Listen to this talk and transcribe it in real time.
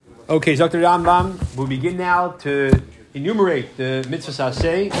Okay, Dr. Rambam, we'll begin now to enumerate the Mitzvos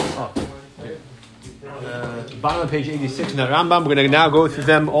Asay. Bottom of page 86 in the Rambam. We're going to now go through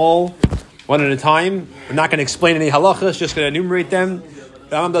them all one at a time. We're not going to explain any halachas, just going to enumerate them.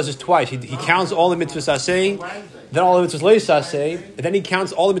 The Rambam does this twice. He counts all the Mitzvos Asay, then all the Mitzvos Leis Asay, and then he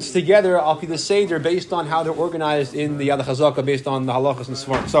counts all the Mitzvahs together, al pi the Seder, based on how they're organized in the Yad HaChazaka, based on the halachas and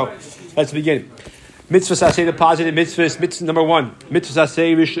svarim. So, let's begin. Mitzvahs Asay, the positive mitzvahs. Mitzvah number one. Mitzvahs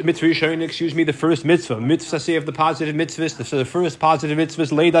Asay, mitzvah Rishon, the first mitzvah. Mitzvahs Asay of the positive mitzvahs. The first positive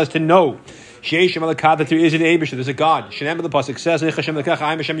mitzvahs laid us to know that there is an Eibusher, there's a God. Shenem, the pasuk says, I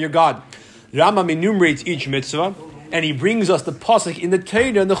am Hashem, your God. The Rambam enumerates each mitzvah, and he brings us the pasuk in the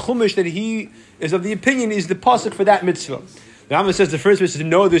Torah and the Chumash that he is of the opinion is the pasuk for that mitzvah. The Rambam says the first mitzvah is to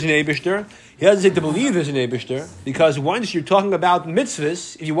know there's an Eibusher. He doesn't say to believe there's an Eibusher, because once you're talking about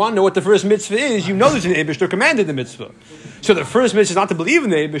mitzvahs, if you want to know what the first mitzvah is, you know there's an Eibusher commanded the mitzvah. So the first mitzvah is not to believe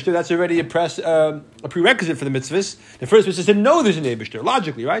in the Eibusher, that's already a prerequisite for the mitzvahs. The first mitzvah is to know there's an Eibusher,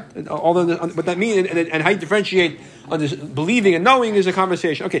 logically, right? Although what that means and how you differentiate believing and knowing is a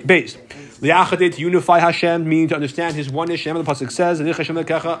conversation. Okay, base. Li'achadeh, to unify Hashem, meaning to understand His oneness. Hashem, the pasuk says, Hashem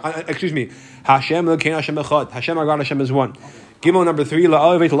Elokeinu Hashem Echad. Hashem our God, Hashem is one. Gimel number 3,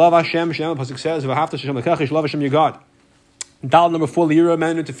 la'alevei, to love Hashem. Hashem, the pasuk says, v'ahavta Hashem lekecha, you should love Hashem your God. Dal number 4, li'yirah,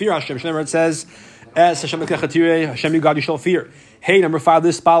 man, to fear Hashem. Hashem, it says, es Hashem lekecha tirei, Hashem your God you shall fear. Hey, number 5,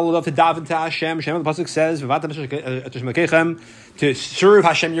 this spal love to daven to Hashem. Hashem, the pasuk says, v'ahavta Hashem lekechem, to serve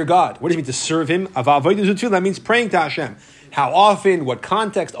Hashem your God. What does it mean to serve Him? That means praying to Hashem. How often, what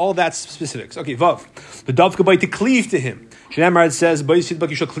context, all that specifics. Okay, Vav. The dove could to cleave to Him. Shemar says,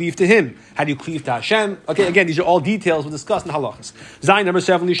 you shall cleave to Him. How do you cleave to Hashem? Okay, again, these are all details we'll discuss in halachas. Zayin number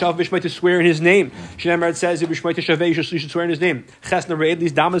 7, Lishav Bishmai to swear in His name. Shemar says, Bishmai to Shaveh, you should swear in His name. Ches number 8,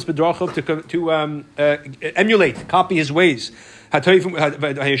 Lis Damas Bedrachov to emulate, copy His ways.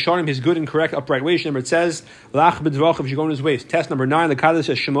 His good and correct upright ways. Number it says, Lach Bedrachov, you go in His ways. Test number 9, the Kaddish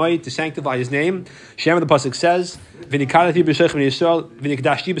says Shemai, to sanctify His name. Shemar the pasuk says, V'nikadati b'sech b'nei Yisrael,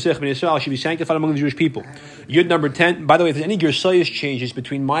 v'nikdashti b'sech b'nei Yisrael, should be sanctified among the Jewish people. Yud number 10. By the way, if there's any Gersayis changes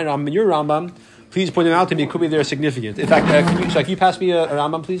between my Rambam and your Rambam, please point them out to me. It could be they're significant. In fact, can you pass me a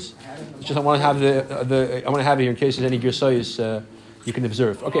Rambam, please? It's just I want to have I want to have it here in case there's any Gersayis you can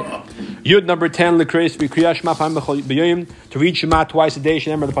observe. Okay. Yud number 10. L'kreis v'kriyah shema pa'am b'chol b'yoyim, to read Shema twice a day.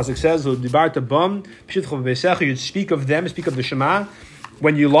 Shemar the pasuk says, L'dibarta bam b'shitchov b'secha, you'd speak of them, speak of the Shema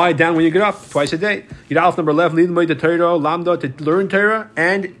when you lie down, when you get up, twice a day. Yud Aleph number 11, Lidmay the Torah, Lamda, to learn Torah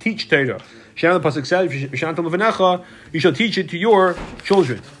and teach Torah. Shemar the pasuk says, you shall teach it to your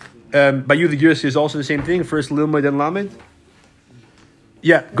children. By you, the Girs is also the same thing. First Lidmay, then Lamed.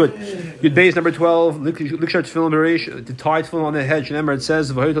 Yeah, good. Yud Beis number 12, Likshar Tefillin Bereish, the tie tefillin on the head. Shemar it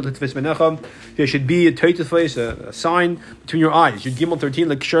says, there should be a tefillin, a sign between your eyes. Yud Gimel 13,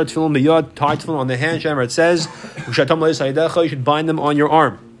 Likshar Tefillin Beyad, tie tefillin on the hand. Shemar it says, you should bind them on your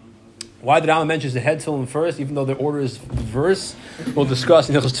arm. Why the Rambam mentions the head tefillin first, even though the order is the verse? We'll discuss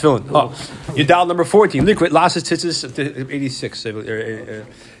in Hilchos Tefillin. Yudal number 14, liquid lasses tzitzis 86.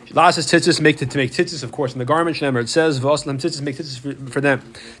 Lasses tzitzis to make tzitzis, of course, in the garment. Shemar it says, v'oslam tzitzis, make tzitzis for them.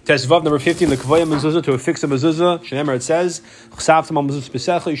 Tesvav number 15, l'kvaya mezuzah, to affix a mezuzah. Shemar it says, chsavtam al mezuzah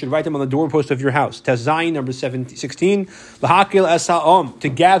b'secha, you should write them on the doorpost of your house. Teszayin number 16, l'hakil es ha'om, to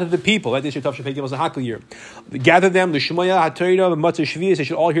gather the people. Right, this year Tav Shefei was a hakil year. Gather them, l'shmoya ha'torah v'matzah shvius, they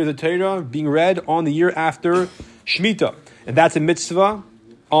should all hear the Torah being read on the year after Shemitah, and that's a mitzvah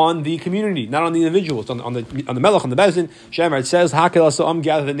on the community, not on the individuals, on the melech, on the bezin. Shemar it says, "Hakel asam,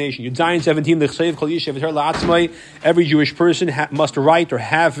 gather the nation." Yudzayin 17, l'chsev kol yishev Torah la'atzmai. Every Jewish person must write or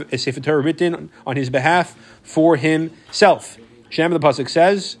have a sefer Torah written on his behalf for himself. Shemar the pasuk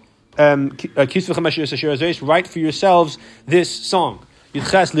says, "Write for yourselves this song."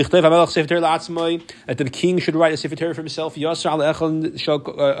 That the king should write a sefer Torah for himself. Besides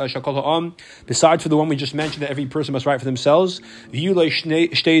for the one we just mentioned, that every person must write for themselves. And therefore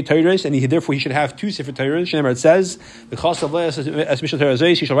he should have two sefer Torahs. Shemar it says,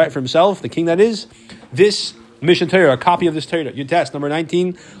 he shall write for himself, the king that is, this Mishnah Torah, a copy of this Torah. Your test number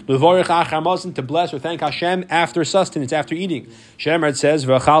 19, to bless or thank Hashem after sustenance, after eating. Shemar it says,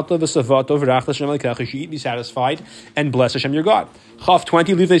 you should eat, be satisfied, and bless Hashem your God. Chaf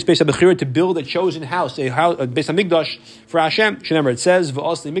 20, to build a chosen house, a Beis HaMikdash for Hashem. Shemar it says,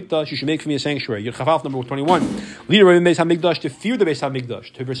 you should make for me a sanctuary. Your Chaf number 21, to fear the Beis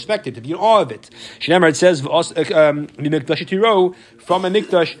HaMikdash, to respect it, to be in awe of it. Shemar it says, from a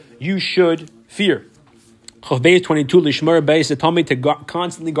Mikdash you should fear. Chav Beis 22, Lishmer Beis, the Talmud, to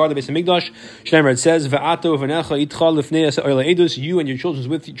constantly guard the Beis HaMikdash. Shemar it says, V'ato v'necha itcha lifnei ha'ola edus, you and your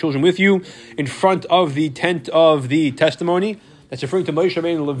children with you, in front of the tent of the testimony. That's referring to Moshe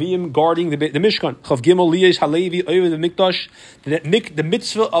Rabbeinu and Leviim guarding the Mishkan. Chav Gimel Liyos HaLevi Oyev the Mikdash. The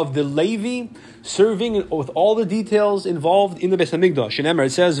mitzvah of the Levi serving with all the details involved in the Beis Hamikdash. In Emor it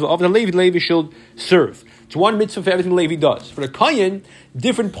says of the Levi should serve. It's one mitzvah for everything Levi does. For the Kohen,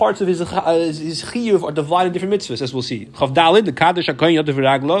 different parts of his chiyuv are divided in different mitzvahs, as we'll see. Chav Dalid, the Kadosh HaKohen Yotav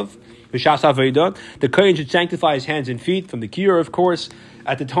Raglov, B'Shas HaVeida. The Kohen should sanctify his hands and feet from the kiyur, of course,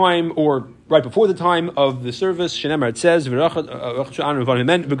 at the time or right before the time of the service. Shenemar it says,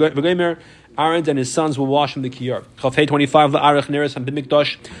 Aaron and his sons will wash from the kiyur. Chav Hey 25, La'arech Neres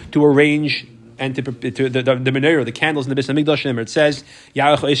HaBimikdash, to arrange and to the menorah, the candles in the Beis Hamikdash. It says,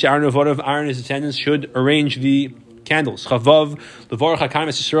 Aaron and his descendants should arrange the candles. Chavav, Levarach HaKahanim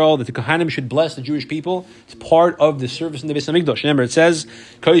Yisrael, that the Kohanim should bless the Jewish people. It's part of the service in the Beis Hamikdash. Remember, it says,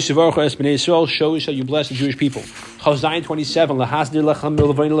 Kol Yisvarach Es Bnei Yisrael, shows how you bless the Jewish people. Chazayin 27, Lahasdir Lechem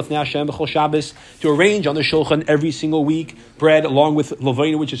Levainu Lefnei Hashem B'chol Shabbos, to arrange on the Shulchan every single week bread along with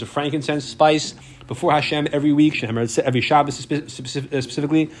Levainu, which is a frankincense spice, before Hashem every week. Every Shabbos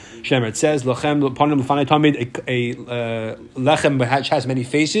specifically. Shemer it says, Lechem Panim Lefanei Tamid, a lechem which has many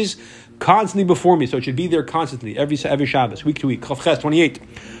faces, constantly before me, so it should be there constantly, every Shabbos, week to week. Chavches 28,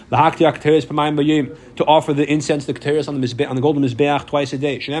 to offer the incense, the keteris on the golden mizbeach twice a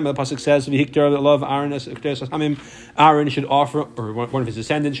day. The pasuk says, love Aaron should offer, or one of his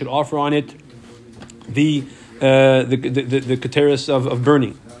descendants should offer on it the keteris of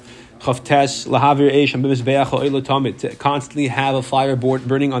burning. Chavtes lahavir eish mizbeach ha'olah tamid, to constantly have a fire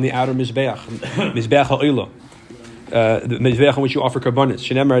burning on the outer mizbeach, mizbeach ha'olah. The mizbeach on which you offer karbanis.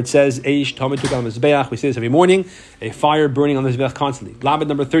 Shenemar it says, Eish Tamid Tukal Mizbeach. We say this every morning. A fire burning on the mizbeach constantly. Lamed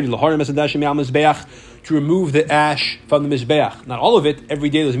number 30. Laharim Mesadashim Yal Mizbeach, to remove the ash from the mizbeach. Not all of it. Every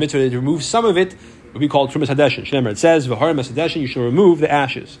day there's a mitzvah to remove some of it. What we call Trumas Hadeshin. Shenemar it says, Laharim Mesadashim. You shall remove the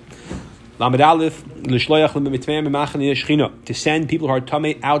ashes. Lamed Aleph L'shloyach L'mitmeim B'machane Shechina, to send people who are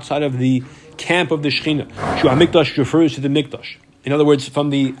tamei outside of the camp of the Shechina. Shu HaMikdash refers to the Mikdash. In other words,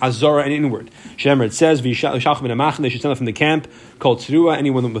 from the Azara and inward. Shemer it says, they should send them from the camp, called Tzruah,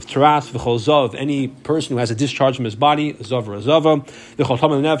 anyone with Taras, V'chol Zav, any person who has a discharge from his body, Zav or Azava, V'chol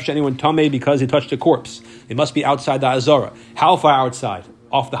Tamei Nefesh, anyone Tamei because he touched a corpse. They must be outside the Azara. How far outside?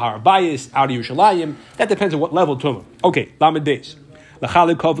 Off the Har Bayis, out of Yerushalayim. That depends on what level Tumah. Okay, Lamed Beis. To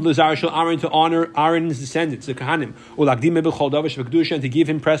honor Aaron's descendants, the Kohanim, and to give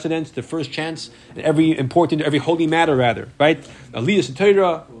him precedence, the first chance in every important, every holy matter, rather, right? Aliyah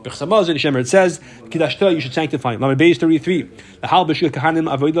Torah, it says, you should sanctify him. Lamed Beis 33. The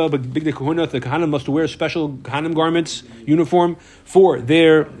Kohanim must wear special Kohanim garments, uniform, for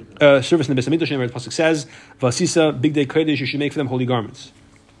their service in the Beis Hamikdash. The pasuk says, Vasisa, big day kodesh, you should make for them holy garments.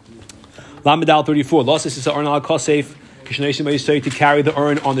 Lamed Al 34. Losis is Arnal Kosef, to carry the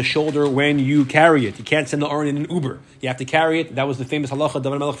urn on the shoulder when you carry it. You can't send the urn in an Uber. You have to carry it. That was the famous halacha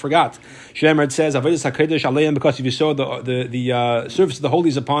David Melech forgot. Shemer it says, because if you saw the service of the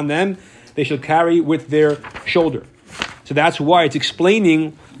holies upon them, they shall carry with their shoulder. So that's why it's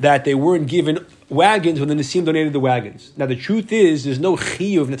explaining that they weren't given wagons when the Nisim donated the wagons. Now the truth is, there's no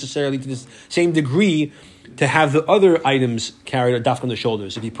chiyuv necessarily to the same degree to have the other items carried dafka on the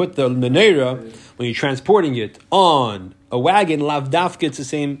shoulders. If you put the menorah, when you're transporting it on a wagon, lav dafka, it's the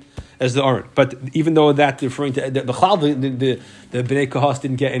same as the urn. But even though that's referring to the Bnei Kahas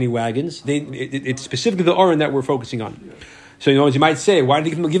didn't get any wagons, it's specifically the urn that we're focusing on. So you might say, why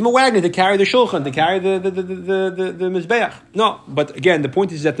did they give them a wagon to carry the shulchan, to carry the mizbeach? No, but again, the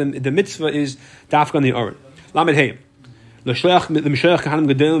point is that the mitzvah is dafka on the urn. Lamed Hey. To anoint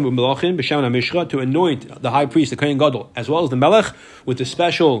the high priest, the Kohen Gadol, as well as the Melech, with the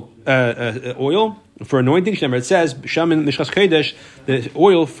special oil for anointing. It says, the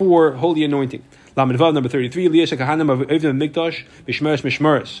oil for holy anointing. Number 33, for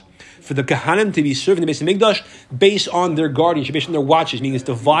the Kohanim to be serving the Beis Hamikdash based on their guardianship, based on their watches, meaning it's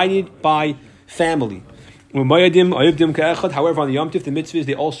divided by family. However, on the Yom Tif, the mitzvahs,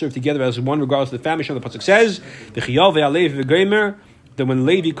 they all serve together as one, regardless of the family. The pasuk says, that when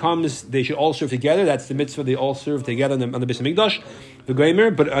Levi comes, they should all serve together. That's the mitzvah; they all serve together on the Beis Hamikdash, the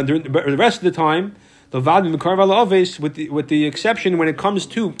Gomer. But the rest of the time, with the exception when it comes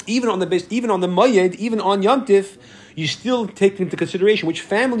to even on the Mayed, even on Yom Tif, you still take into consideration which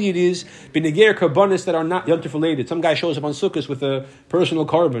family it is, b'neger karbanis that are not Yom Tov related. Some guy shows up on Sukkot with a personal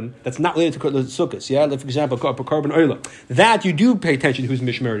carbon that's not related to Sukkot. Yeah, like for example, a carbon oila. That you do pay attention to whose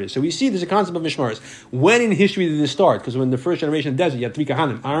mishmer it is. So we see there's a concept of mishmaris. When in history did this start? Because when the first generation of the desert, you had 3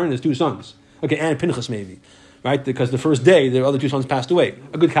 Kohanim, Aaron and his 2 sons. Okay, and Pinchas maybe, right? Because the first day, the other 2 sons passed away.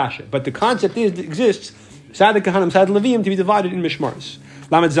 A good kasha. But the concept exists Sad the Kahanim, Sad Levim to be divided in Mishmaris.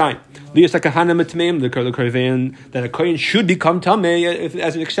 Lamed Zayin. Lias Kahanim Atmeim, the Kohen, that a Kohen should become Tameh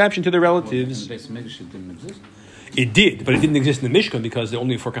as an exception to the relatives. It did, but it didn't exist in the Mishkan because they're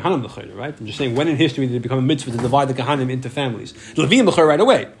only for Kahanim l'chayr, right? I'm just saying when in history did it become a mitzvah to divide the Kahanim into families? The Levim l'chayr right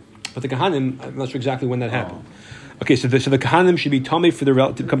away, but the Kahanim, I'm not sure exactly when that happened. Okay, so the Kahanim should be Tameh for the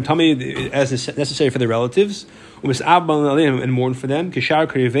relative, become Tameh as necessary for the relatives, and mourn for them. Kishar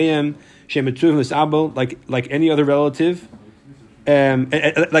Kriveim Shemetzuv like any other relative.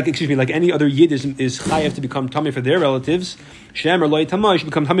 Like any other yid is chayav to become tummy for their relatives. Shem or loy tamah should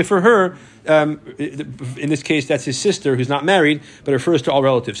become tummy for her. In this case, that's his sister who's not married, but refers to all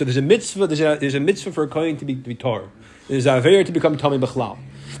relatives. So there's a mitzvah. There's a mitzvah for a kohen to be Torah. There's a aver to become tummy b'chlal.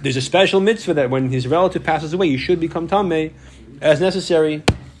 There's a special mitzvah that when his relative passes away, he should become tummy as necessary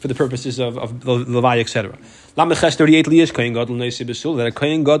for the purposes of Levi, etc. That a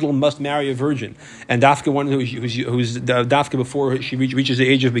Kohen Gadol must marry a virgin, and dafka one who's dafka before she reaches the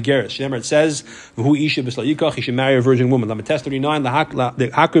age of begeris. It says, "V'hu isha b'slayikach," he should marry a virgin woman. Lamentes 39,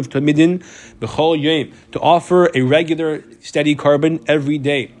 lahakriv tamidin b'chol yom, to offer a regular, steady carbon every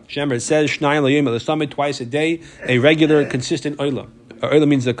day. It says, "Shnayim layom elastamid," twice a day, a regular, consistent oila. Oila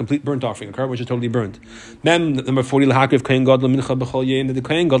means a complete burnt offering, a carbon which is totally burnt. Mem number 40, lahakriv kohen gadol mincha b'chol yom, that the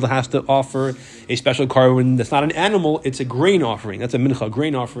kohen gadol has to offer a special carbon that's not an animal; it's a grain offering. That's a mincha,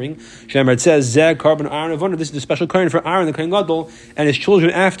 grain offering. It says, "Zeh carbon Aaron avon." This is a special carbon for Aaron, the kohen gadol, and his children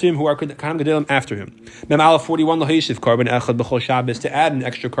after him, who are kahanim gedolim after him. Mem aleph 41, lahayisiv carbon echad b'chol Shabbos, to add an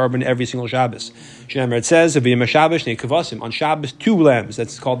extra carbon every single Shabbos. It says, "V'yim Shabbos nei kavasim," on Shabbos 2 lambs.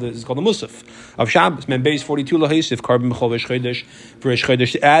 That's called the musaf of Shabbos. Mem beis 42, lahayisiv carbon b'chol v'shchedesh, for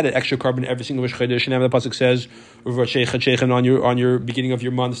Chodesh, to add an extra carbon every single Rosh Chodesh, and the pasuk says on your beginning of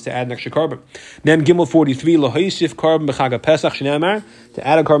your months to add an extra carbon. Mem Gimel 43, lahaisif carbon b'chag Pesach shenamar, to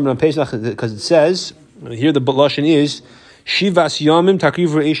add a carbon on Pesach, because it says here the lashon is shivas yamim takriv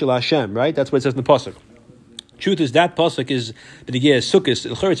re'esh el Hashem, right? That's what it says in the pasuk. Truth is that pasuk is b'digeh sukkos.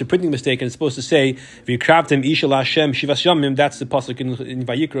 It's a printing mistake, and it's supposed to say v'yikrabtem ish el Hashem shivas yamim. That's the pasuk in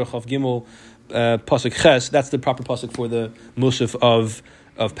Vayikrach of Gimel pasuk ches. That's the proper pasuk for the musaf of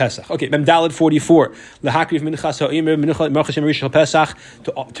Pesach. Okay, Mem Daled 44. Lahakriv minchas ha'omer minchas marchas rishon Pesach,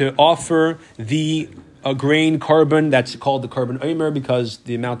 to offer the grain carbon that's called the carbon omer because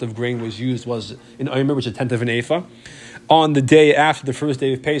the amount of grain was used was in omer, which is 1/10 of an ephah, on the day after the first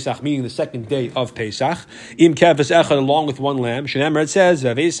day of Pesach, meaning the second day of Pesach, im kefes echad, along with one lamb. Shenemar, it says,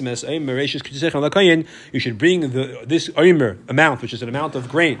 you should bring this omer amount, which is an amount of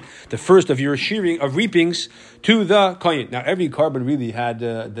grain, the first of your shearing of reapings, to the kohen. Now, every carbon really had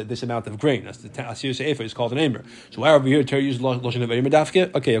this amount of grain. That's the asir se'efa is called an omer. So why over here Torah uses lashon of omer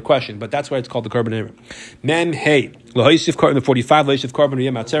dafke? Okay, a question, but that's why it's called the carbon omer. Mem hey lahaisif carbon, the 45 lahaisif carbon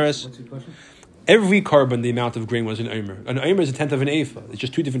riyam atzeres. What's your question? Every carbon, the amount of grain was an omer. An omer is 1/10 of an ephah. It's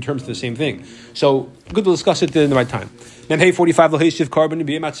just two different terms for the same thing. So, good to discuss it in the right time. Memhei 45 lahesiv carbon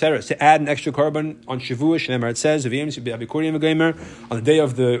b'yem atzeres, to add an extra carbon on Shavuos. Shneimar, it says, on the day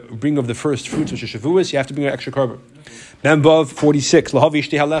of the bringing of the first fruits, which is Shavuos, you have to bring an extra carbon. Memvav 46 lahavi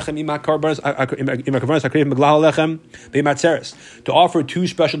shtei halechem imak karbanos akrev meglah halechem b'yem atzeres, to offer 2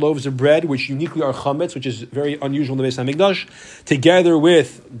 special loaves of bread, which uniquely are chametz, which is very unusual in the Beis Hamikdash, together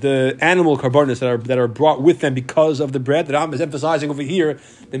with the animal karbanos that are brought with them because of the bread. That Ram is emphasizing over here.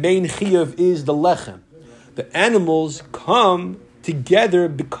 The main chiyuv is the lechem. The animals come together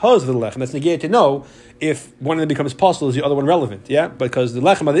because of the lechem. That's negated to know if one of them becomes possible, is the other one relevant? Yeah, because the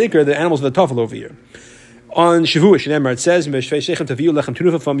lechem of the ikr, the animals of the tafel over here. On Shavuos, it says,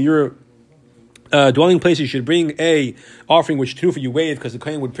 from your dwelling place, you should bring a offering which tunufa you wave, because the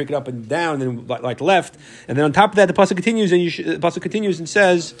kohen would pick it up and down and like left, and then on top of that the pasuk continues, and the pasuk continues and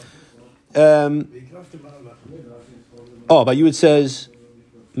says, but you it says,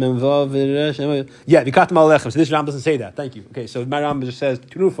 v'katem al lechem. So this Ram doesn't say that. Thank you. Okay, so my Ram just says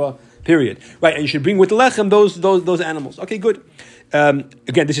tunufa. Period. Right, and you should bring with the lechem those animals. Okay, good.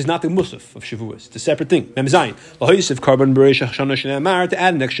 Again, this is not the musaf of Shavuos. It's a separate thing. Mem zayin lahoisiv carbon b'reish Hashanah shenemar, to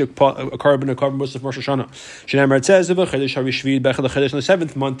add an extra carbon musaf Rosh Hashanah. Shenemar, it says v'chedesh harishvid b'echad chedesh on the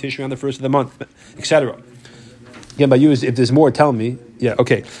 7th month, Tishrei on the 1st of the month, etc. Again, by you, if there's more, tell me. Yeah,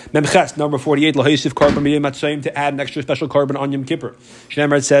 okay. Memches, number 48, lahaisiv carbon b'yom hatzayim, to add an extra special carbon on Yom Kippur.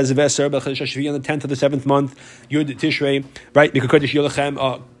 Shneimar, it says v'eser b'chedesh hashvi on the 10th of the 7th month, Yud Tishrei, right? Because kodesh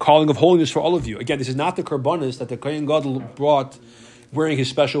yolachem, calling of holiness for all of you. Again, this is not the karbanos that the kohen gadol brought wearing his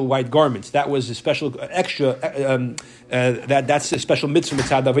special white garments. That was a special extra. That's a special mitzvah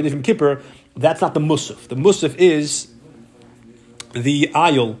mitzvah of Yom Kippur. That's not the musaf. The musaf is the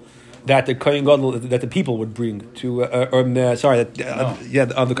aisle that the Kohen Gadol, that the people would bring to, of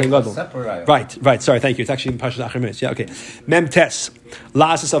the Kohen Gadol. Right. Sorry, thank you. It's actually in Parshas Achar. Yeah, okay. Mem Tes,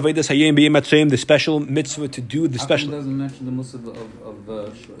 La'asas Avodas Hayom B'Yom HaTzoyim, the special mitzvah to do the special. Doesn't mention the mitzvah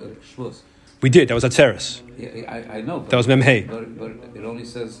of Shavuos. We did. That was at Seres. Yeah, I know. That was Mem Hey. But it only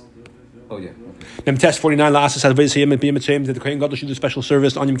says. Oh yeah. Mem Tes 49. La'asas Avodas Hayom B'Yom HaTzoyim, that the Kohen Gadol should do special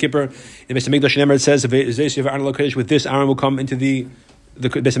service on Yom Kippur. In the Beis Hamikdash, it says, with this Aaron will come into the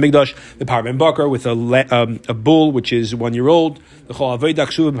Beis Hamikdash, the Parben Bakar with a bull which is 1 year old, the Chol Avodah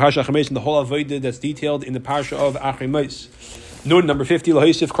Ksuv Parsha Achar, and the whole Avodah that's detailed in the Parsha of Achar. Nun number 50,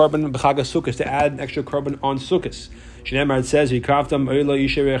 Lahosif Korban B'Chag Sukkos, to add an extra korban on Sukkos. Shneimar, it says, Yikravtam Oila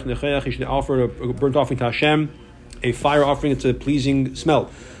Yisherech Nechayach, you should offer a burnt offering to Hashem, a fire offering. It's a pleasing smell.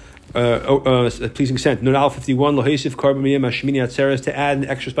 A pleasing scent. Nun al 51, Lohesif Korban Miyam Shemini Atzeres, to add an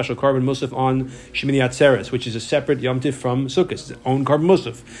extra special korban musaf on Shemini Atzeres, which is a separate Yom Tif from Sukkot, it's its own korban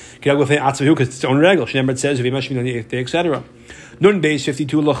musaf. Because it's its own regal. Shneimar, it says, V'yim Shemini on the 8th day, etc. Nun Beis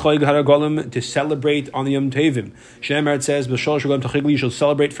 52, L'choy Gehar Golim, to celebrate on the Yom Tevim. Shneimar, it says, B'sholosh Golim Tachigli, you shall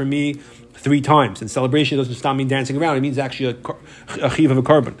celebrate for me 3 times. And celebration doesn't stop mean dancing around. It means actually a chiv of a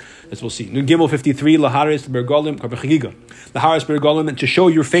korban, as we'll see. Nun Gimel 53, Laharis Bergolim Korban Chagiga. Laharis Bergolim, and to show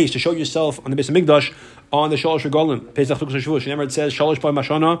your face, to show yourself on the Beis Hamikdash on the Shalosh Regolim. Pesach Sukkot Shavuos. Remember, it says Shalosh B'Yom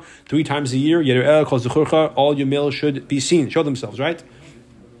Hashana, 3 times a year. Yireh Kol Zechurcha, all your males should be seen, show themselves, right?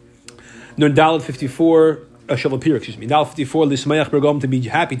 Nun Dalet 54. Shavapir, Dal 54, Lismayach Bergom, to be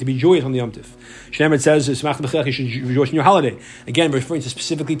happy, to be joyous on the Yom Tif. Shneimar, it says, Smach B'Chech, you should rejoice in your holiday. Again, referring to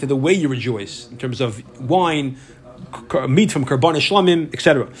specifically to the way you rejoice, in terms of wine, meat from Karban Shlamim,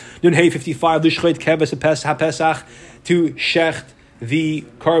 etc. Nun Hey 55, Lishchait Keves HaPesach, to shecht the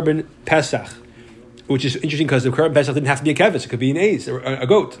korban Pesach. Which is interesting because the korban Pesach didn't have to be a keves; it could be an ace or a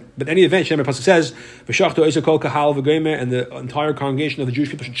goat. But in any event, Shneimar Pasuk says, "V'shachto Eisa Kol Kahal V'Gomer," and the entire congregation of the Jewish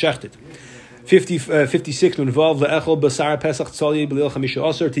people should shecht it. 56 to involve le'echol basar pesach tzali b'leil chamisha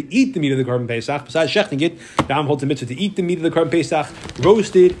aser, to eat the meat of the korban pesach. Besides shechting it, the Am holds the mitzvah to eat the meat of the korban pesach,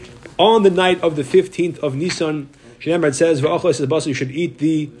 roasted on the night of the 15th of Nisan. Shneimar, it says, v'achos the basar, you should eat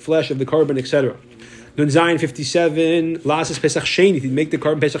the flesh of the korban, etc. Nun Zayin 57, lasas pesach sheni, to make the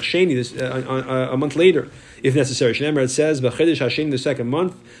korban pesach sheni a month later, if necessary. Shneimar, it says, v'chedesh hasheni, the 2nd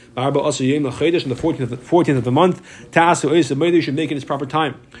month, v'arba aser yom l'chedesh, on the 14th of the month, ta'asu ois, the mother should make it in its proper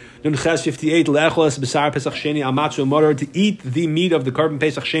time. Nun Ches 58, le'echolas b'sar pesach sheni al matzah and morer, to eat the meat of the korban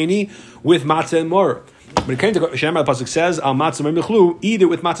pesach sheni with matzah and morer. When it came to Shneimar, the pasuk says, al matzah and michlu, eat it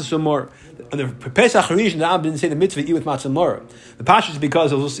with matzah and morer. And the pesach rishon, the Am didn't say the mitzvah eat with matzah and morer. The pasuk is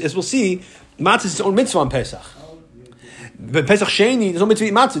because, as we'll see, matzah is its own mitzvah on Pesach. But Pesach Sheni, there's no mitzvah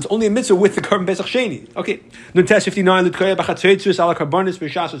to eat matzah. It's only a mitzvah with the korban Pesach Sheni. Okay. Nun Tes 59, L'tkoya b'chatzeitzus ala karbanis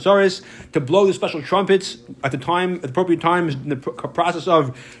b'shas atzaris, to blow the special trumpets at the appropriate times in the process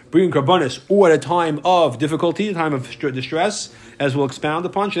of bringing karbanis, or at a time of difficulty, a time of distress, as we'll expound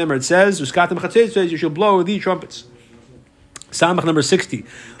upon. Shneimar, it says, Uskatem b'chatzeitzus, you shall blow the trumpets. Samach number 60.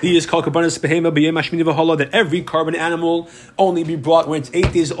 That every korban animal only be brought when it's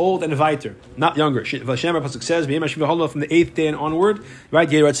 8 days old and weiter, not younger. Shneimar pasuk says from the 8th day and onward, right?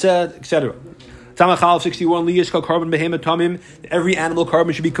 Yerat said, etc. Samach 61. Every animal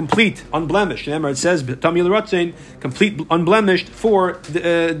korban should be complete, unblemished. Shneimar, it says complete, unblemished, for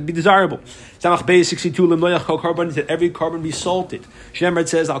be desirable. Samach Beis 62. That every korban be salted. Shneimar, it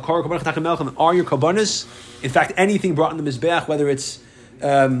says are your korbanos, in fact, anything brought in the mizbeach, whether it's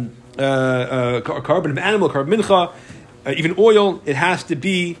korban of animal, korban mincha, even oil, it has to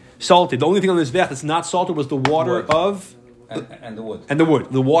be salted. The only thing on the mizbeach that's not salted was the water of and the wood.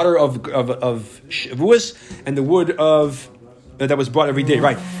 The water of shavuos, and the wood of that was brought every day,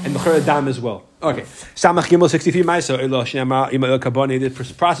 right? And the chur dam as well. Okay. Samach Gimel 63 Maisa Elo Shnema Ima El Kabane, the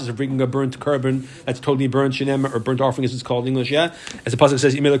process of bringing a burnt korban that's totally burnt, Shnema, or burnt offering as it's called in English, yeah? As the pasuk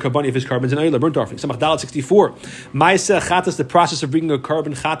says, Ima El Kabane, if his korban is an Elo, burnt offering. Samach Dalet 64 Maisa Chatas, the process of bringing a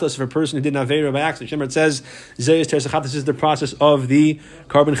korban chatas of a person who did not Aveira by accident. Shnema, it says Zayas Teres Chatas is the process of the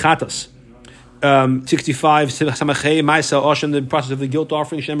korban chatas. 65 Samachei Maisa Osham, the process of the guilt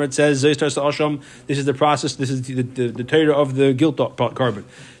offering. Shneimar, it says Zayis Teres Osham, this is the process, this is the Torah of the guilt korban.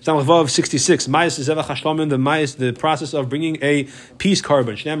 Samach Vav 66 Maisa Zevach Hashlamim, the process of bringing a peace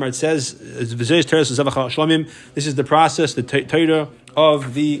korban. Shneimar, it says Zayis Teres Zevach Hashlamim, this is the process, the Torah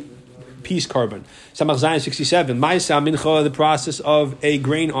of the peace korban. Samach Zayin 67 Maisa Mincha, the process of a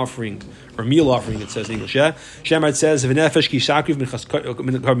grain offering or meal offering, it says in English, yeah? Shneimar, it says V'nefesh ki sakriv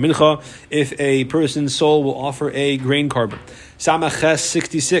mincha, if a person's soul will offer a grain korban. Samach Ches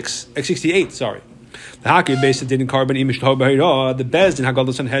 68, sorry. The Hakir based didn't carbon imish the Bezdin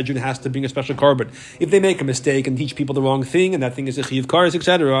Haggadah Sanhedrin has to bring a special carbon if they make a mistake and teach people the wrong thing, and that thing is a chiyuv kares,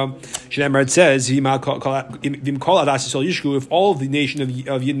 etc. Shneimar, it says if all of the nation of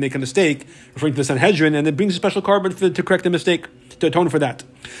Yidden make a mistake, referring to the Sanhedrin, and it brings a special carbon to correct the mistake, to atone for that.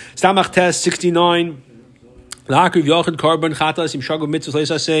 Stamach test 69. That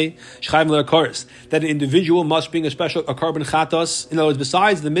an individual must bring a carbon chatas. In other words,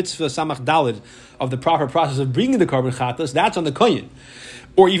 besides the mitzvah samach dalid of the proper process of bringing the carbon chatas, that's on the kohen,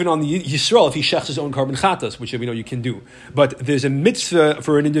 or even on the Yisrael if he shechs his own carbon chatas, which we know you can do. But there's a mitzvah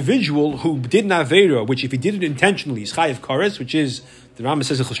for an individual who did an avera, which if he did it intentionally, is chayiv kares, which is the Rambam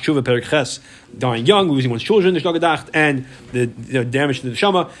says Cheshuva Perek Ches, dying young, losing one's children, the Shnagadacht, and the damage to the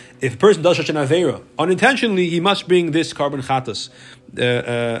Shama. If a person does such an avera unintentionally, he must bring this carbon chatas.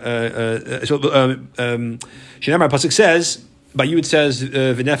 Shinamar Pasuk says, by you it says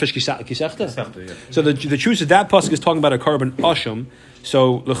v'nefesh kisechta. So the truth is that pasuk is talking about a carbon asham.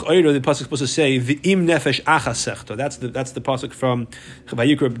 So l'chayra the pasuk is supposed to say v'im nefesh achasechta. That's the pasuk from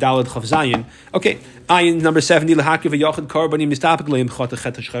Vayikra Dalad Chav Zayin. Okay, ayin number 70 l'hakiv v'yachid karbanim mistapik leim chata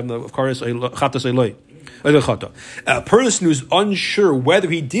cheta shchem of course chatas eloi. A person who's unsure whether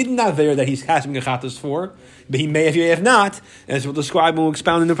he did not avera that he's having a chatas for, but he may have not, as we'll describe and we'll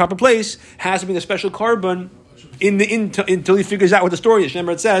expound in the proper place, has to bring a special carbon until he figures out what the story is.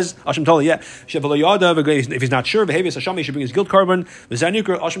 Remember, it says Hashem Tolei, if he's not sure, behavior Hashem, he should bring his guilt carbon.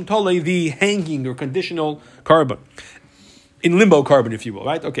 Hashem Tolei, the hanging or conditional carbon, in limbo carbon, if you will.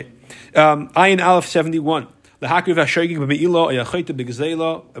 Right? Okay. Ayin Aleph 71. Again, if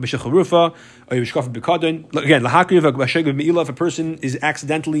a person is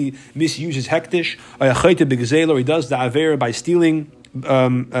accidentally misuses hektish, or he does the aver by stealing,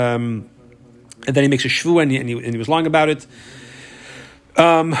 and then he makes a shvu and he was lying about it.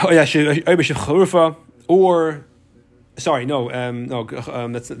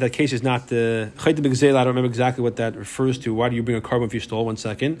 That case is not the I don't remember exactly what that refers to. Why do you bring a carbon if you stole? One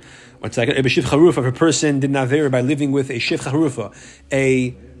second. If a person did not vary by living with a shif charufa,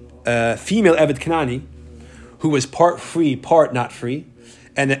 a female Eved Kanani, who was part free, part not free,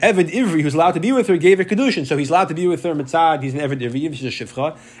 and the Eved Ivri, who's allowed to be with her, gave her kedushin, so he's allowed to be with her mitzad. He's an Eved Ivri, she's a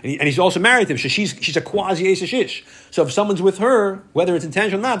shifcha, and he's also married to him. So she's a quasi eseshish. So if someone's with her, whether it's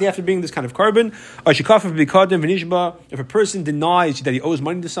intentional or not, they have to bring this kind of carbon. If a person denies that he owes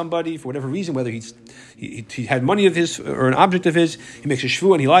money to somebody for whatever reason, whether he had money of his or an object of his, he makes a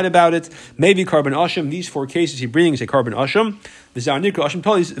shvu and he lied about it. Maybe carbon asham. These four cases he brings a carbon asham. The zarnikra asham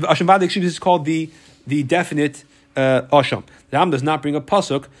tali asham vadik is called the definite asham. The Ram does not bring a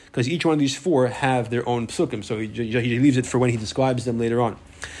pasuk because each one of these four have their own psukim, so he leaves it for when he describes them later on.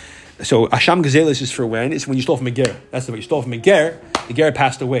 So asham gazelis is for when? It's when you stole from a ger. That's the way you stole from a ger. The ger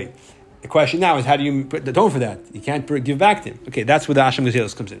passed away. The question now is how do you put the tone for that? You can't give back to him. Okay, that's where the asham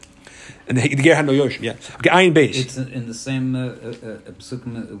gazelis comes in. And the ger had no yoshim. Yeah. Okay, ayin base. It's in the same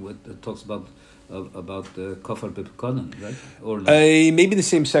psukim. It talks about the kafar b'pekanon, right? Or maybe the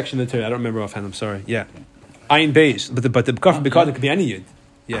same section of the Torah. I don't remember offhand. I'm sorry. Yeah. Okay. Ayin base, but the kafar b'pekanon could be any yid.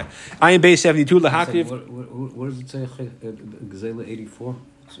 Yeah. Ayin base 72 lahakiv. Where does it say Gazela 84?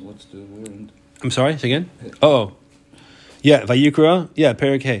 So what's the word? I'm sorry. Say again. Oh. Yeah. Vayikra. Yeah.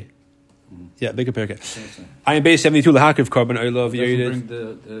 Perek Hey. Yeah, bigger Perek. I am base 72 lahakiv carbon. I love you. Bring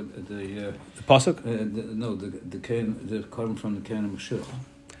the pasuk. The carbon from the Kain Mashur.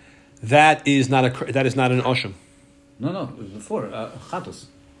 That is not an osham. No, it was before chatos,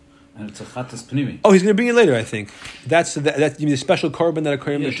 and it's a chatos pnimi. Oh, he's going to bring it later, I think. That's you mean the special carbon that a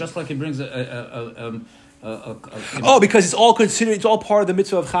Kain. Yeah, just like he brings because it's all considered. It's all part of the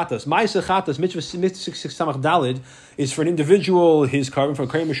mitzvah of chatas. Ma'aseh chatas, mitzvah samach dalid, is for an individual his carbon, for a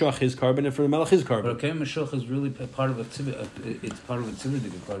Kain Mashach his carbon, and for a melech his carbon. But a Kain Mashach is really part of a tzibur. It's part of a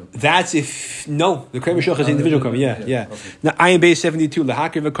tzibur carbon. That's if the Kain Mashach is the individual carbon. Yeah. Okay. Now, I am base 72.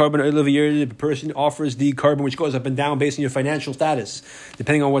 Lahakiv a carbon of a year. The person offers the carbon which goes up and down based on your financial status,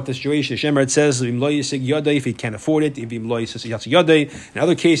 depending on what the situation is. Shemar, it says if he can't afford it. In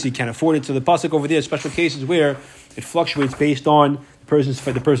other cases, he can't afford it. So the pasuk over there, special cases where it fluctuates based on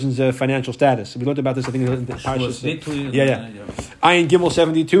the person's financial status. So we learned about this, I think, in the Parashas. Ayin Gimel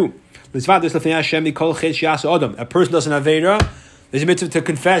 72. A person doesn't have Avera. There's a mitzvah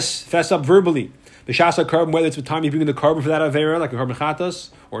to fess up verbally. The shasa carbon, whether it's the time you bring in the carbon for that avera, like a carbon chatas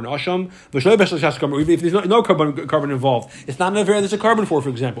or an asham, but even if there's no carbon involved, it's not an avera there's a carbon for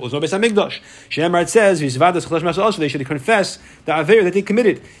example. There's no Beis HaMikdash. Shenemar it says, they should confess the avera that they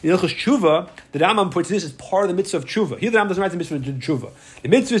committed. In Ilchos Tshuva, the Rambam puts this as part of the mitzvah of tshuva. Here the Rambam doesn't write the mitzvah of tshuva. The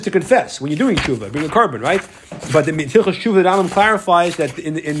mitzvah is to confess when you're doing tshuva, bring a carbon, right? But the Hilchos Tshuva, the Rambam clarifies that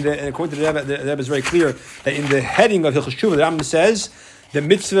according to the Rebbe is very clear that in the heading of Hilchos Tshuva, the Rambam says the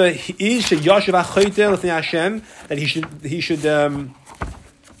mitzvah is sheyashav achoyte l'fnei Hashem, that he should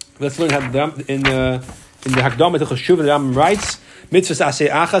let's learn how in the Hakdama to Hilchos Tshuva, the Rambam writes Mitzvos Asay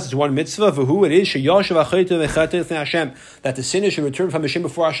achas is one mitzvah. Who it is sheyashav achoyte l'fnei Hashem, that the sinner should return from Hashem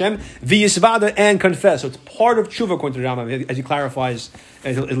before Hashem v'yisvada and confess. So it's part of tshuva according to the Rambam, as he clarifies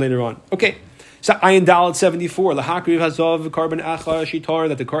later on. Okay. So Ayin Dalet 74, lahakriv hazav carbon acha shitar,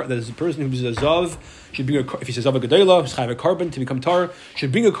 that the person who's a zav should bring if he says zav gedela, who's chayav a carbon to become tar,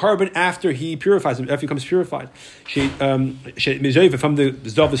 should bring a carbon after he purifies, after he becomes purified. She from the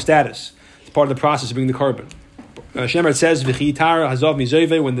zav status. It's part of the process of bringing the carbon. Shemer says v'chi tar hazav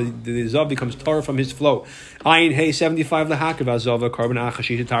mizove, when the zav becomes tar from his flow. Ayin Hey 75 lahakriv hazav carbon acha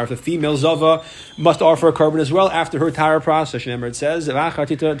shitar. The female zava must offer a carbon as well after her tar process. Shemer it says after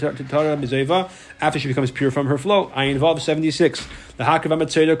she becomes pure from her flow. Ayin Vav 76 lahakriv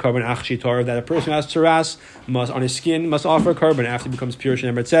amatzeder carbon acha shitar, that a person who has tzaras must on his skin must offer a carbon after he becomes pure.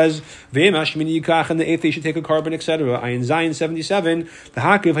 Shemer it says v'emash mini yikach, and the eighth they should take a carbon, etc. Ayin Zayin 77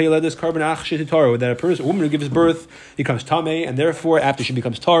 lahakriv hayiledes carbon acha shitar, that a woman who gives birth becomes tamei, and therefore after she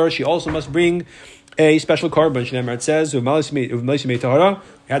becomes tar she also must bring a special carbon. Shneimar it says, we had this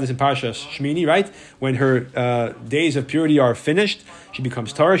in Parashas Shmini, right? When her days of purity are finished, she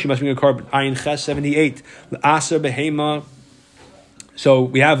becomes tar, she must bring a carbon. Ayin Ches 78, L'Aser Behema. So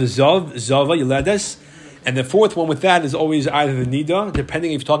we have the Zav, Zava, Yeledes, and the fourth one with that is always either the Nida,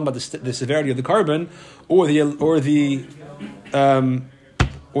 depending if you're talking about the severity of the carbon, or the Zav,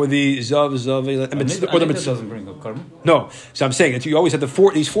 or the Mitzvah doesn't bring up carbon. No, so I'm saying that you always have there's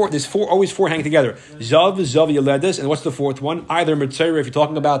always four hanging together. Zav, Yeledes, and what's the fourth one? Either Mitzvah, if you're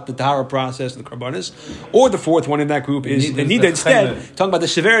talking about the Tahara process, the Karbanis, or the fourth one in that group is the Nida instead, talking about the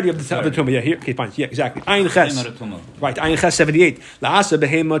severity of the Tumah. Yeah, here, okay, fine. Yeah, exactly. Ayin Ches. Right, Ayin Ches 78. La'asa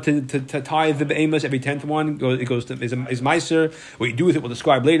Behema, to tie the Behemas, every 10th one, it goes to, is Meiser. What you do with it, we'll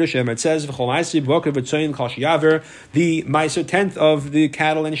describe later. Shem, it says, the Meiser, 10th of the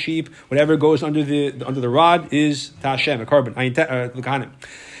cattle and sheep, whatever goes under the rod is Tashem, a carbon.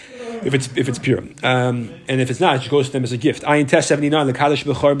 If it's pure, and if it's not, it just goes to them as a gift. Ayin Tes 79, the Kaddish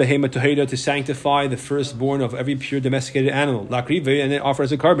B'char Behema Toheda, to sanctify the firstborn of every pure domesticated animal. Lakrive, and it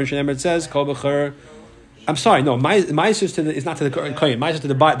offers a carbon. Shenemer, it says Kol B'char. I'm sorry, no. Ma'aser is not to the kohen. Ma'aser to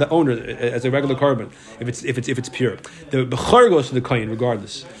the owner as a regular carbon. If it's pure, the bechor goes to the kohen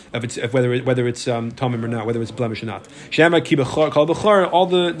regardless of whether it's tamim or not, whether it's blemish or not. Shema ki bechor kol bechor. All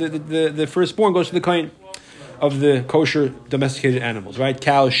the firstborn goes to the kohen of the kosher domesticated animals, right?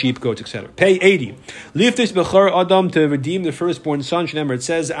 Cows, sheep, goats, etc. Pay 80. Liftis bechor adam, to redeem the firstborn son. Shnemer, it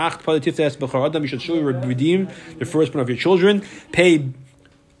says acht palatiftes bechor adam. You should surely redeem the firstborn of your children. Pay.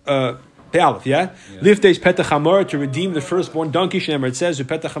 Pei Aleph, yeah? Lifteis petach hamor, to redeem the firstborn donkey. Shemer, it says,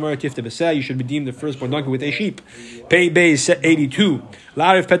 petach hamor tifte b'seh, you should redeem the firstborn donkey with a sheep. Pei Beis 82.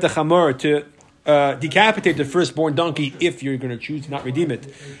 La'arif petach hamor, to decapitate the firstborn donkey if you're going to choose to not redeem it.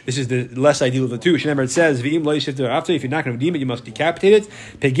 This is the less ideal of the two. Shemer, it says, v'im lo yisif after, if you're not going to redeem it, you must decapitate it.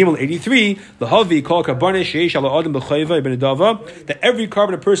 Pei Gimel 83. L'havi kol karbanes sheish ala adam b'chayva ibn adava, that every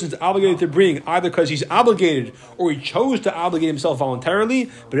carbon a person is obligated to bring, either because he's obligated or he chose to obligate himself voluntarily.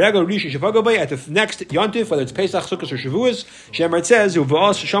 At the next yontif, whether it's Pesach, Sukkot, or Shavuos, Shemer, it says,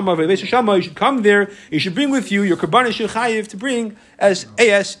 you should come there. You should bring with you your karbanes shechayiv to bring as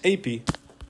ASAP.